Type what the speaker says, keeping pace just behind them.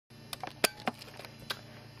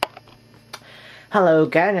Hello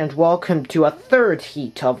again and welcome to a third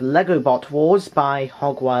heat of Lego Bot Wars by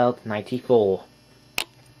Hogwild94.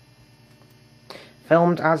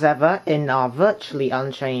 Filmed as ever in our virtually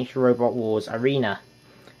unchanged Robot Wars arena.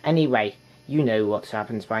 Anyway, you know what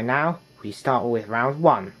happens by now. We start with round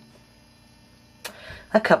 1.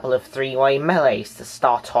 A couple of three-way melees to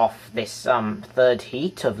start off this third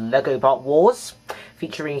heat of Lego Bot Wars,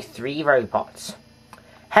 featuring 3 robots.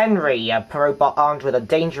 Henry, a robot armed with a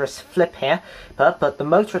dangerous flip here, but the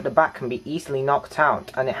motor at the back can be easily knocked out,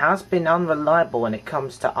 and it has been unreliable when it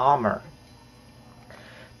comes to armour.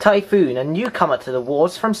 Typhoon, a newcomer to the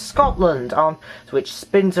wars from Scotland, which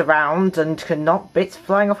spins around and can knock bits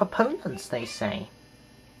flying off opponents, they say.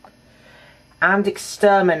 And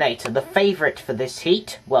X-Terminator, the favourite for this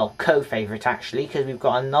heat, well, co-favourite actually, because we've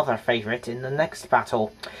got another favourite in the next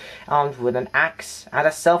battle, armed with an axe and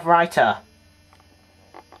a self-writer.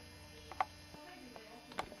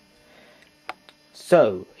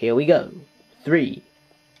 So, here we go. 3,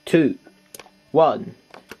 2, 1,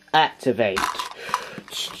 activate.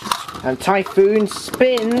 And Typhoon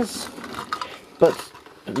spins, but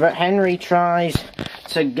Henry tries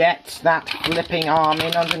to get that flipping arm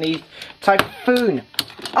in underneath Typhoon.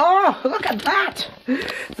 Oh, look at that!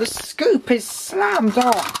 The scoop is slammed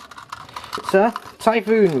off. So,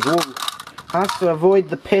 Typhoon has to avoid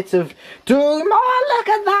the pit of doom. Oh, look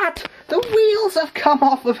at that! The wheels have come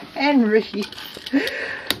off of Henry.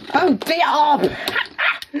 Oh dear! Oh.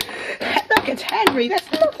 Look at Henry,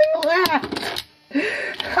 there's nothing left!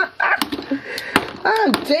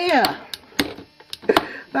 Oh dear!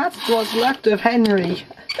 That's what's left of Henry.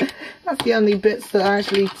 That's the only bits that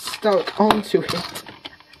actually stuck onto it.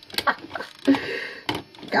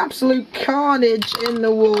 Absolute carnage in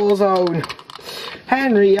the war zone.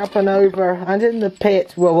 Henry up and over, and in the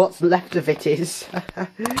pit, well, what's left of it is.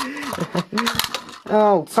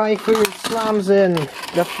 Oh, Typhoon slams in.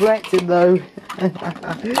 Deflected though.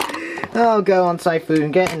 Oh, go on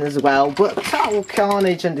Typhoon, get in as well. But total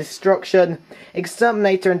carnage and destruction.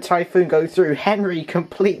 X-Terminator and Typhoon go through. Henry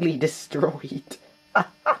completely destroyed.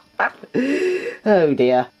 Oh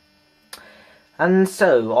dear. And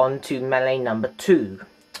so, on to melee number 2.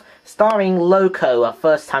 Starring Loco, a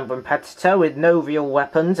first-time competitor with no real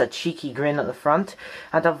weapons, a cheeky grin at the front,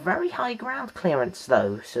 and a very high ground clearance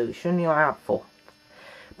though, so shouldn't you out for.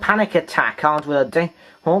 Panic Attack, armed with a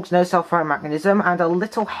hawks, no self-fire mechanism, and a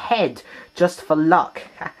little head, just for luck.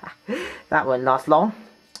 That won't last long.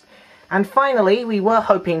 And finally, we were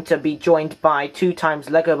hoping to be joined by 2x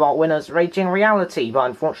LegoBot winners Raging Reality, but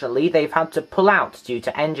unfortunately they've had to pull out due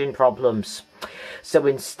to engine problems. So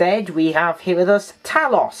instead, we have here with us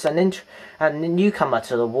Talos, a newcomer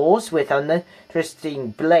to the wars, with an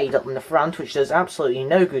interesting blade up in the front, which does absolutely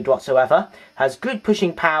no good whatsoever, has good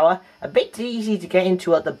pushing power, a bit easy to get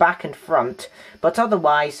into at the back and front, but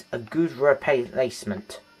otherwise a good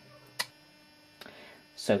replacement.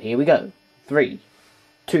 So here we go. 3,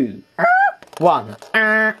 2, 1,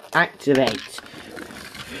 activate.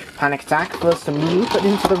 Panic Attack, first to move, but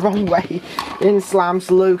into the wrong way. In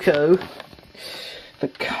slams Loco. The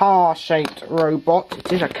car-shaped robot.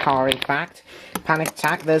 It is a car, in fact. Panic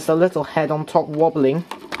Attack. There's the little head on top wobbling.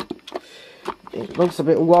 It looks a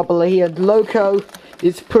bit wobbly, and Loco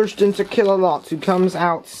is pushed into Killalot, who comes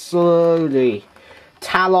out slowly.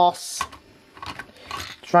 Talos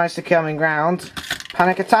tries to come in ground.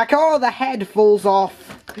 Panic Attack. Oh, the head falls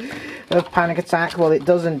off of Panic Attack. Well, it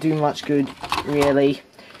doesn't do much good, really.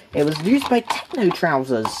 It was used by Techno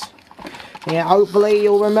Trousers. Yeah, hopefully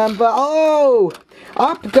you'll remember. Oh!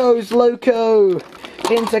 Up goes Loco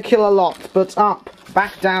into Killalot, but up,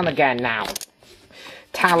 back down again now.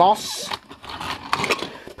 Talos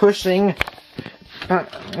pushing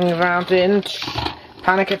around in.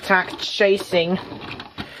 Panic Attack chasing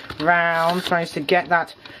round, tries to get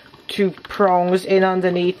that 2 prongs in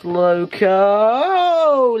underneath Loco.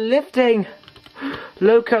 Oh, lifting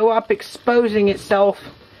Loco up, exposing itself,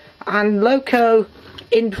 and Loco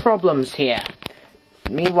in problems here.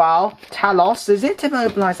 Meanwhile, Talos, is it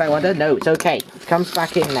immobilized? I wonder. No, it's okay. It comes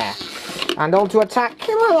back in there. And on to attack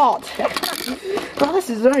Killalot. Well, this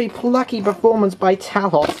is a very plucky performance by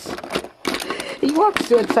Talos. He wants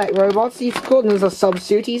to attack robots. He's called as a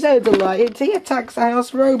substitute. He's so delighted. He attacks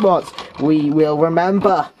house robots. We will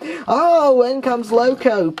remember. Oh, in comes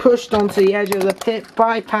Loco, pushed onto the edge of the pit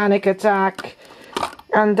by Panic Attack.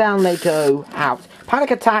 And down they go, out.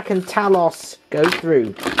 Panic Attack and Talos go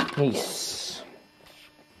through. Nice.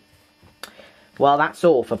 Well, that's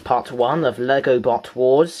all for part 1 of Lego Bot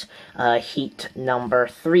Wars, heat number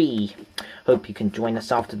 3. Hope you can join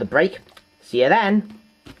us after the break. See you then!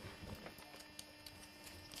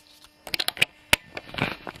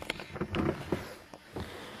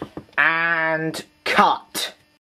 and cut.